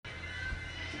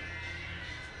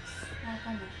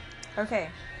Okay.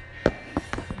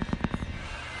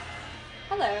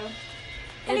 Hello. Hello.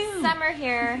 It's Summer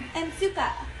here. And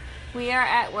Suka. We are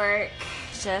at work,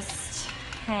 just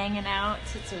hanging out.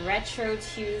 It's a Retro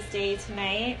Tuesday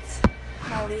tonight.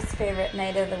 My least favorite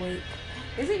night of the week.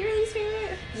 Is it your least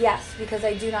favorite? Yes, because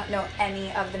I do not know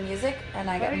any of the music and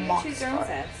I get mocked choose your own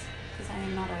sets? because I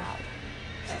am not allowed.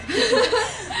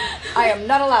 I am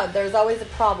not allowed. There's always a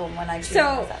problem when I choose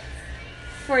my sets.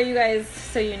 For you guys,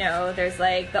 so you know, there's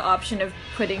like the option of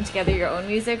putting together your own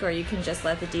music, or you can just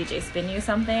let the DJ spin you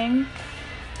something.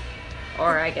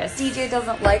 Or I guess DJ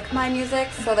doesn't like my music,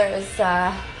 so there's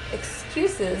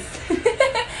excuses.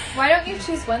 Why don't you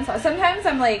choose one song? Sometimes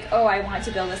I'm like, oh, I want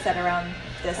to build a set around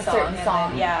this A song. certain and song.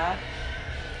 then- yeah.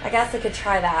 I guess I could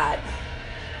try that.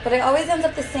 But it always ends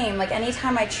up the same. Like,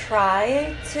 anytime I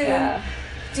try to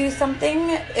do something,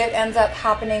 it ends up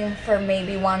happening for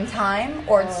maybe one time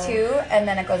or two, and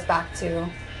then it goes back to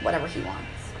whatever he wants.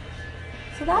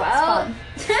 So that's fun.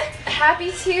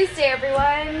 Happy Tuesday,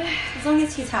 everyone. As long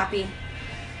as he's happy.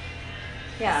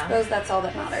 I Yeah. suppose that's all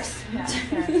that matters. Yeah,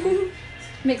 fair enough.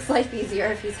 Makes life easier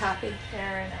if he's happy.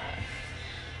 Fair enough.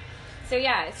 So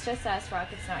yeah, it's just us.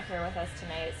 Rocket's not here with us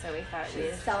tonight, so we thought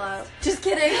we'd Sell out. Just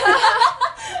kidding.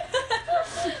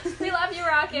 We love you,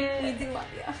 Rocket. We do love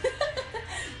you.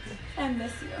 I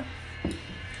miss you.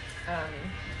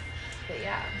 But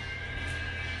yeah.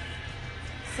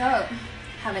 So,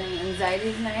 have any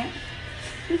anxiety tonight?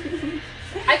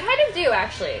 I kind of do,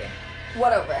 actually.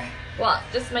 What over? Well,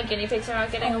 just my guinea pigs are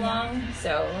not getting along,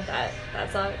 so that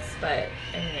sucks. But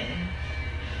I mean,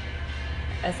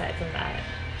 aside from that,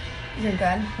 You're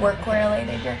good. Work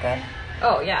correlated, you're good.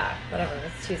 oh yeah, whatever.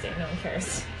 It's Tuesday. No one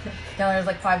cares. No, there's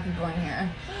like 5 people in here.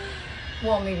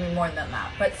 Well, maybe more than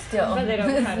that, but still. But they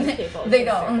don't count as people. They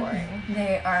because they're don't. boring.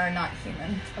 They are not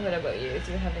human. What about you?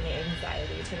 Do you have any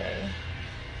anxiety today?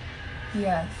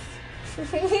 Yes.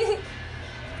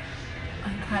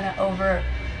 I'm kind of over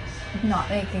not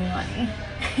making money.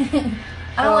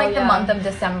 I don't like the month of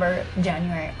December,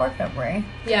 January, or February.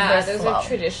 Yeah, those slow. are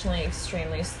traditionally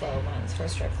extremely slow months for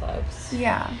strip clubs.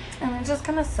 Yeah, and it just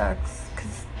kind of sucks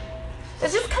because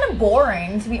it's just kind of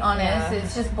boring, to be honest. Yeah.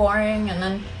 It's just boring, and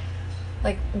then,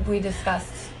 like we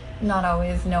discussed, not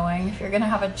always knowing if you're gonna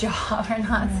have a job or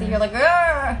not. So you're like,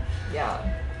 "Argh!"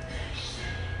 Yeah.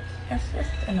 It's just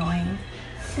annoying.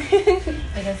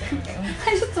 It is annoying.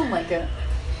 I just don't like it.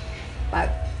 But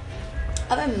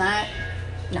other than that,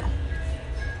 no.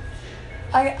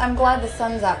 I'm glad the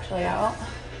sun's actually out.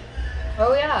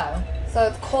 Oh yeah. So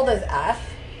it's cold as F.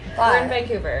 We're But in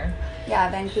Vancouver. yeah,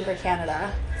 Vancouver,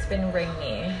 Canada. It's been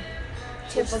rainy.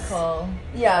 Typical.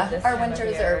 Yeah, this our time of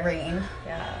winters year. are rain.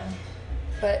 Yeah.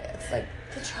 But it's like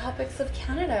the tropics of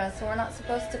Canada, so we're not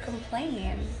supposed to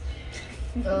complain.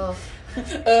 Ugh.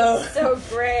 Oh. So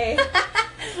gray.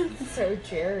 So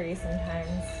dreary sometimes.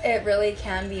 It really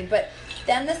can be, but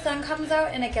then the sun comes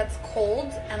out and it gets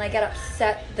cold, and I get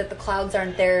upset that the clouds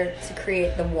aren't there to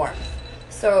create the warmth.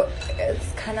 So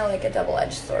it's kind of like a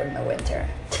double-edged sword in the winter.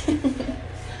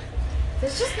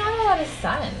 There's just not a lot of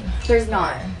sun. There's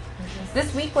not.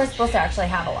 This week we're supposed to actually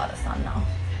have a lot of sun though,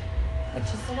 which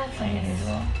is So that's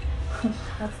unusual.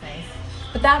 That's nice.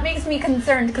 But that makes me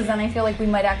concerned because then I feel like we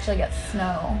might actually get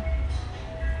snow.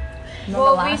 Remember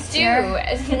Well, we last do. year?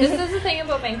 This is the thing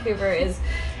about Vancouver is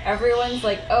everyone's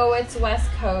like, oh, it's West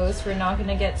Coast. We're not going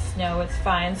to get snow. It's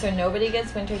fine. So nobody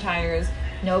gets winter tires.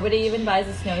 Nobody even buys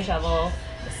a snow shovel.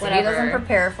 City Whatever. doesn't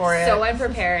prepare for it. So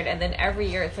unprepared. And then every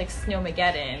year it's like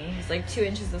Snowmageddon. It's like 2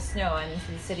 inches of snow and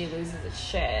the city loses its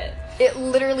shit. It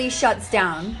literally shuts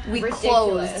down. We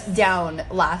Ridiculous. closed down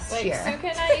last Like, year. Suka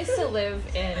and I used to live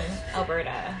in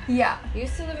Alberta. Yeah. You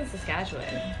used to live in Saskatchewan.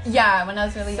 Yeah, when I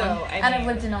was really So, young. I And I've mean-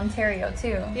 lived in Ontario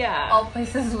too. Yeah. All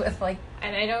places with like,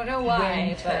 And I don't know why,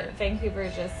 Winter. but Vancouver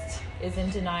just is in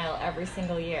denial every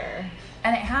single year.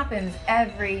 and it happens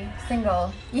every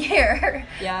single year.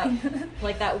 Yeah,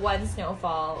 like that one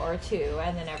snowfall or two,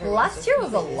 and then everyone. Last year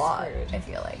was a lot, I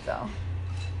feel like, though.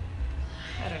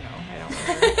 I don't know. I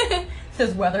don't remember.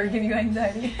 Does weather give you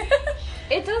anxiety?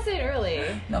 It doesn't really.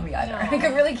 No, me either. No. I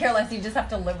could really care less. You just have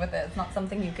to live with it. It's not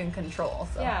something you can control.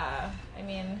 So. Yeah, I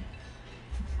mean,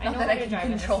 I Not know that how I to can drive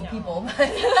in the control snow. people,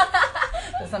 but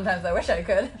but sometimes I wish I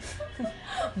could.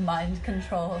 Mind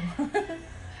control.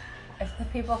 If the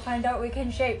people find out we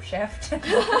can shapeshift.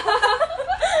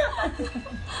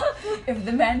 If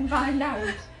the men find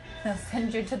out, they'll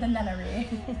send you to the nunnery.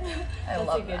 I That's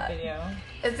love a good that. video.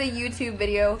 It's a YouTube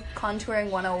video, Contouring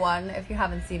 101. If you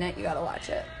haven't seen it, you gotta watch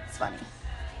it. It's funny.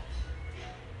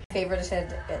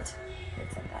 Favorited it.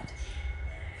 It's like that.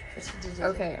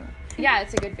 Okay. Yeah,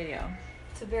 it's a good video.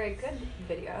 It's a very good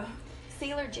video.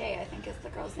 Sailor J, I think is the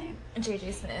girl's name.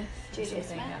 JJ Smith. JJ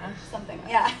Smith? Yeah. Something.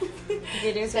 Yeah.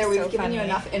 Videos There, are we've so given funny. you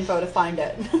enough info to find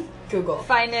it. Google.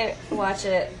 Find it, watch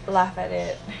it, laugh at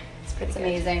it. It's pretty It's good.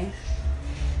 amazing.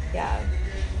 Yeah.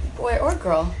 Boy or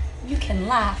girl, you can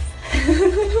laugh.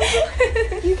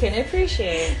 You can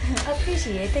appreciate.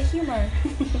 Appreciate the humor.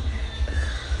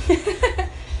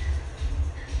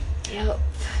 Yep.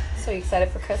 So you excited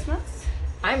for Christmas?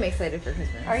 I'm excited for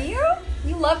Christmas. Are you?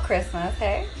 You love Christmas,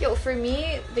 hey? Yo, for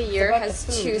me, the year about has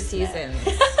the food, 2 isn't it?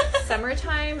 seasons.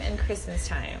 Summertime and Christmas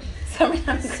time.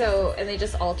 Sometimes. So, and they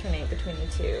just alternate between the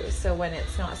two. So when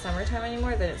it's not summertime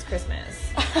anymore, then it's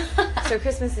Christmas. So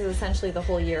Christmas is essentially the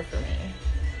whole year for me.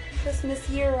 Christmas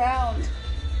year round.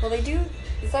 Well, they do.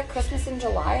 Is that Christmas in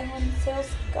July when sales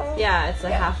go? Yeah, it's a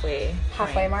Yeah. halfway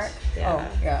point. Mark? Yeah.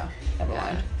 Oh, yeah. Never Yeah.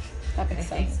 mind. That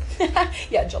makes I sense.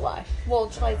 Yeah, July. Well,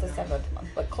 July is the 7th month,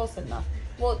 but close enough.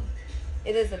 Well,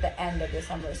 it is at the end of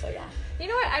December, so yeah. You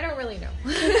know what? I don't really know.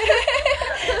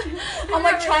 I'm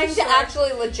like not trying really to sure. actually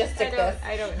logistic this.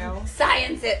 I don't know.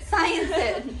 Science it.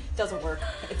 Doesn't work.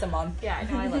 It's a month. Yeah,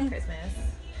 I know I love Christmas.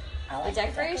 I The like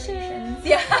decorations.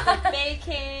 Yeah.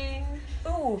 Baking.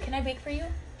 Ooh, can I bake for you?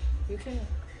 You can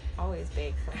always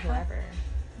bake for whoever.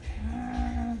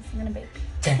 I'm gonna bake.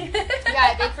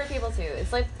 Yeah, I bake for people too.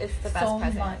 It's like, it's the best so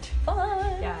present. much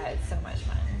fun. Yeah, it's so much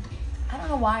fun. I don't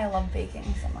know why I love baking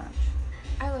so much.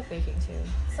 I love baking too.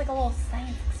 It's like a little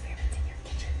science experiment in your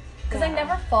kitchen. Because I Yeah.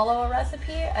 never follow a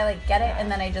recipe. I like get it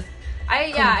and then I just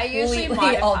I usually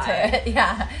completely alter modify it.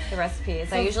 Yeah. the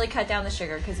recipes. I usually cut down the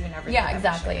sugar because you never Yeah, need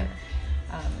exactly. sugar.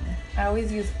 I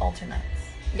always use alternates.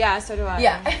 Yeah, so do I.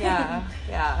 Yeah. Yeah,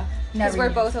 yeah. Because Never we're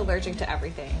use- both allergic to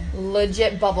everything.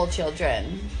 Legit bubble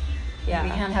children. Yeah. We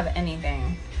can't have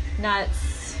anything.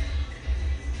 Nuts.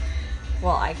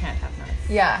 Well, I can't have nuts.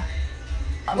 Yeah.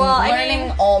 Well, I learning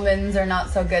mean- almonds are not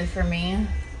so good for me.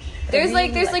 But There's I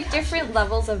really like cashews. different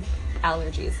levels of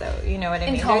allergies though. You know what I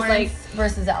mean? Intolerance There's like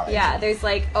versus allergy. yeah, there's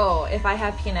like, oh, if I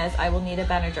have peanuts, I will need a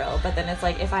Benadryl. But then it's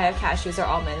like, if I have cashews or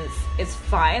almonds, it's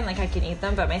fine. Like, I can eat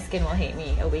them, but my skin will hate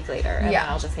me a week later. And Yeah.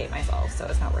 then I'll just hate myself. So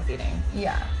it's not worth eating.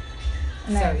 Yeah.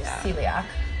 And So, I have yeah. celiac.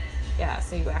 Yeah,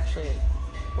 so you actually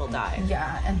will die.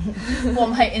 Yeah, and well,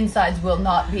 my insides will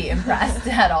not be impressed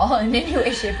at all in any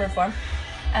way, shape, or form.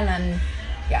 And then,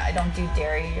 yeah, I don't do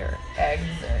dairy or eggs,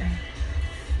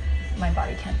 or my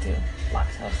body can't do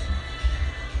lactose.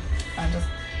 I just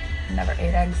never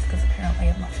ate eggs because apparently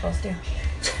I'm not supposed to.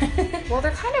 Well,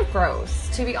 they're kind of gross.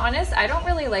 To be honest, I don't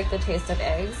really like the taste of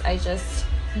eggs. I just,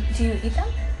 Do you eat them?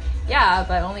 yeah,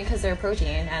 but only because they're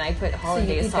protein, and I put So you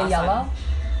hollandaise eat sauce the yellow? on.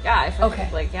 Yeah, I fucking,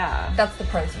 Okay. like, yeah. That's the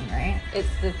protein, right? It's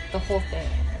the whole thing.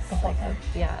 It's The whole like thing.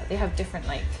 yeah, they have different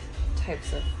like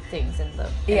types of things in the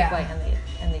egg Yeah. white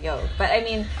and the yolk. But I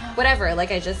mean, whatever.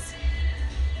 Like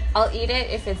I'll eat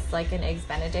it if it's like an eggs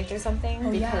Benedict or something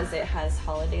Oh, yeah. because it has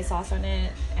hollandaise sauce on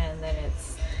it, and then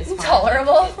it's fine.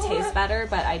 Tolerable. It tastes better,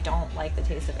 but I don't like the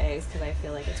taste of eggs because I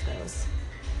feel like it's gross.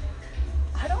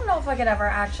 I don't know if I could ever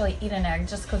actually eat an egg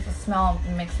just because the smell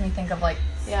makes me think of like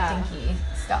Yeah. stinky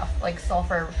stuff, like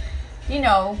sulfur. You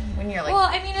know, when you're like Well,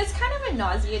 I mean, it's kind of a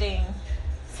nauseating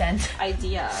scent.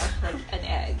 idea, like an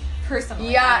egg.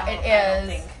 Personally, Yeah, I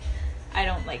don't I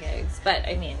don't like eggs, but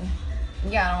I mean.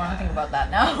 Yeah, I don't want to think about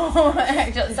that now.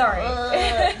 Actually, sorry.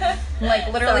 I'm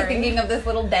like literally Sorry. thinking of this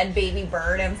little dead baby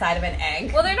bird inside of an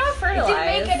egg. Well, they're not it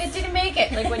fertilized. didn't make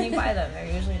it. Like when you buy them,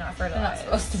 they're usually not They're fertilized.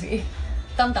 not supposed to be.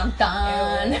 Dun dun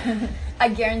dun. I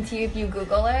guarantee if you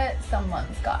Google it,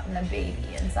 someone's gotten a baby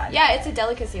inside. Yeah, of it's a it.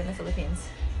 delicacy in the Philippines.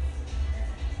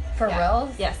 For Yeah.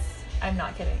 reals. Yes, I'm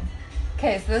not kidding.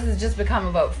 Okay, so this has just become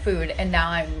about food, and now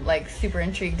I'm like super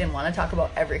intrigued and want to talk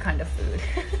about every kind of food.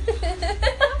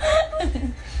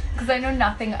 Because I know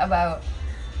nothing about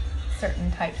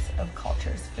certain types of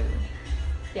cultures' food,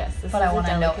 Yes, this but is I want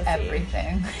a to know delicacy.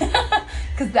 everything.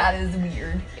 Because that is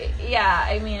weird. Yeah,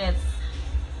 I mean it's.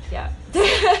 Yeah.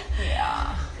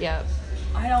 Yeah. Yeah.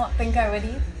 I don't think I would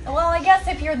eat. Well, I guess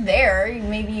if you're there,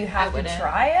 maybe you have to wouldn't.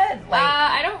 try it. Like,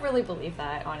 I don't really believe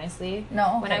that, honestly.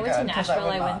 No? When Okay, I went to good, 'cause I Nashville,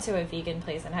 would I not. went to a vegan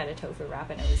place and had a tofu wrap,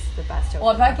 and it was the best tofu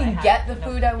well, if I wrap can had. get the No-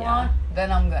 food I yeah. want,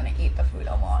 then I'm gonna eat the food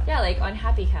I want. Yeah, like on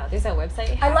Happy Cow. There's that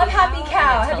website. I love Happy and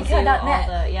Cow, it tells you happycow.net.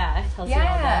 all the- Yeah, it tells you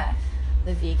Yeah. all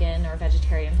the vegan or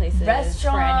vegetarian places for any like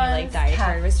Restaurants,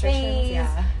 dietary restrictions. cafes,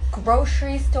 Yeah.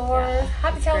 grocery stores. Yeah,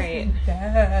 Happy it's Cow's great. the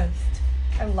best.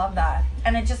 I love that.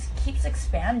 And it just keeps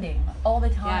expanding all the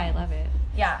time. Yeah, I love it.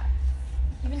 Yeah.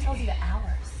 Even tells you the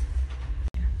hours.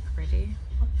 Ready?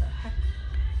 What the heck?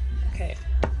 Okay.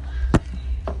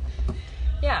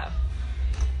 Yeah.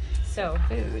 So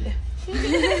Food.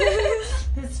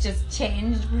 This just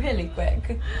changed really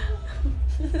quick.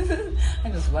 I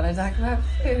just when I talk about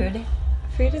food.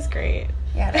 Food is great.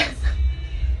 Yeah, it is.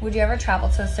 Would you ever travel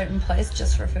to a certain place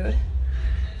just for food?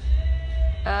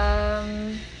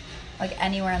 Like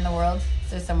anywhere in the world?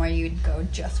 Is there somewhere you'd go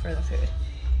just for the food?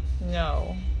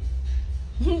 No.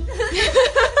 Is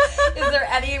there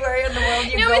anywhere in the world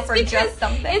you go for just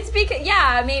something? It's because,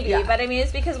 yeah, maybe. Yeah. But I mean,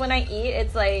 it's because when I eat,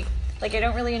 it's like I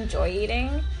don't really enjoy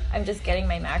eating. I'm just getting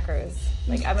my macros.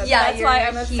 Like that's why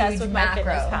I'm obsessed with my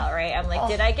Fitness Pal, right? I'm like,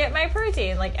 did I get my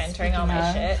protein? Like entering all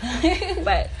my shit.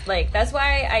 But like that's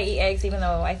why I eat eggs, even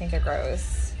though I think they're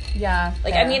gross. Yeah.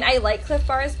 Like I mean, I like Cliff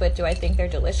Bars, but do I think they're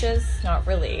delicious? Not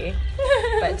really.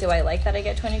 But do I like that I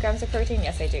get 20 grams of protein?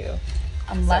 Yes, I do.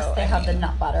 Unless they have the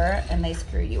nut butter and they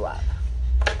screw you up.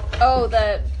 Oh,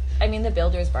 the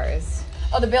Builder's bars.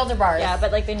 Oh, the Builder bars. Yeah,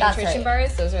 but like the nutrition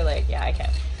bars, those are like, yeah, I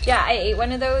can't. Yeah, I ate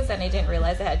one of those and I didn't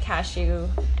realize it had cashew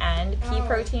and pea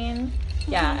protein.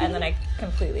 Yeah, and then I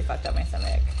completely fucked up my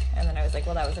stomach. And then I was like,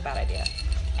 well, that was a bad idea.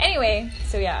 Anyway,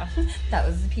 so yeah. That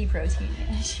was the pea protein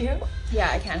issue. Yeah,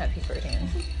 I can't have pea protein.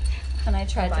 And I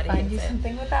tried to find you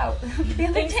something without the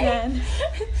other Thanks, day. man.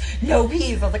 No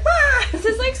peas. I was like, ah! This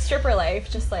is like stripper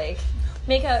life. Just like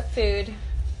makeup, food.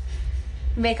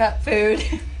 Makeup, food.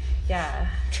 Yeah.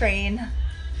 Train.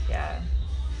 Yeah.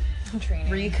 I'm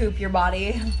training. Recoup your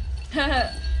body.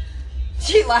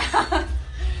 She laughed.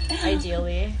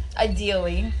 Ideally.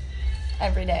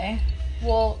 Every day.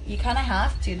 Well, you kind of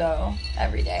have to, though,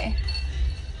 every day.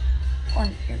 Or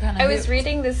you're kind of... I was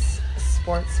reading this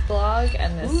sports blog,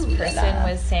 and this person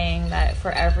was saying that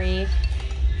for every...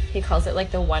 He calls it,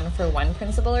 like, the 1-for-1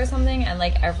 principle or something, and,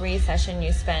 like, every session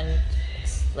you spend,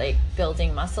 like,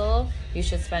 building muscle, you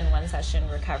should spend one session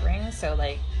recovering, so,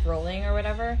 like, rolling or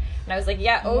whatever. And I was like,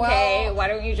 yeah, okay, well, why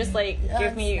don't you just, like,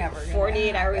 give me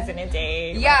 48 hours in a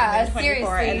day? Yeah, 24,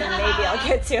 seriously. and then maybe I'll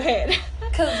get to it.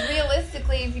 Because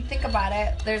realistically, if you think about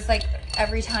it, there's, like,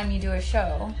 every time you do a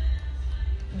show,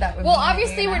 that would well, mean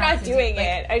obviously we're not doing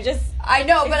it. I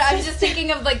know, but I'm just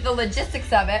thinking of, like, the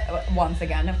logistics of it, once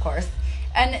again, of course.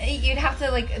 And you'd have to,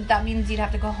 like, that means you'd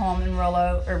have to go home and roll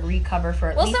out or recover for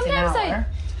at least an hour.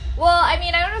 Well, I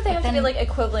mean, I don't know if they have to be, like,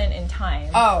 equivalent in time.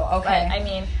 Oh, okay. But, I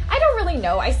mean, I don't really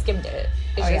know. I skimmed it.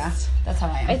 It's just, that's how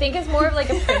I am. I think it's more of, like,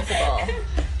 a principle.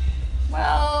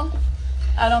 Well,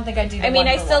 I don't think I do that. I mean,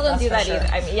 I still don't do that either.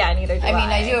 I mean, yeah, neither do I. I mean,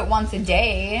 I do it once a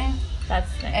day. That's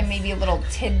nice. And maybe little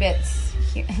tidbits,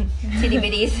 titty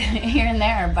bitties here and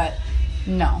there, but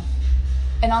no.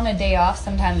 And on a day off,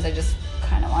 sometimes I just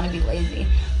kind of want to be lazy.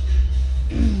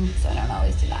 So I don't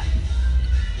always do that.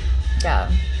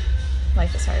 Yeah.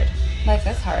 Life is hard. Life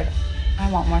is hard. I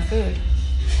want more food.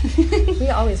 We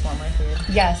always want more food.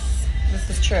 Yes, this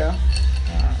is true.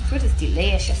 Yeah. Food is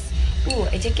delicious. Ooh,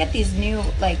 I did get these new,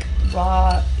 like,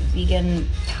 raw vegan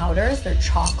powders. They're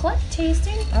chocolate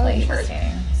tasting flavored.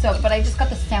 Interesting. So, but I just got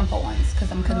the sample ones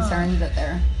because I'm concerned that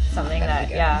they're Something not that,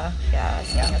 good.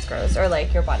 something that's gross. Or,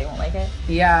 like, your body won't like it.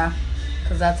 Yeah,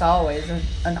 because that's always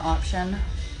an option.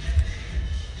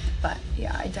 But,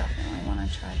 yeah, I definitely want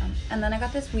to try them. And then I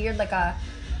got this weird, like,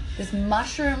 this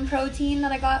mushroom protein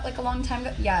that I got, like, a long time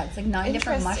ago. Yeah, it's, like, 9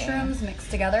 different mushrooms mixed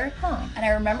together. Huh. And I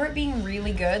remember it being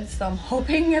really good, so I'm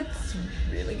hoping it's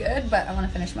really good. But I want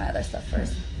to finish my other stuff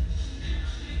first.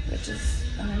 Which is,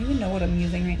 I don't even know what I'm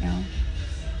using right now.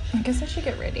 I guess I should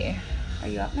get ready. Are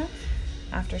you up now?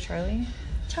 After Charlie?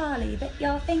 Charlie, bit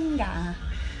your finger.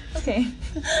 Okay.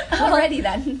 Alrighty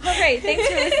then. All right, thanks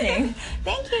for listening.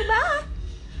 Thank you, bye.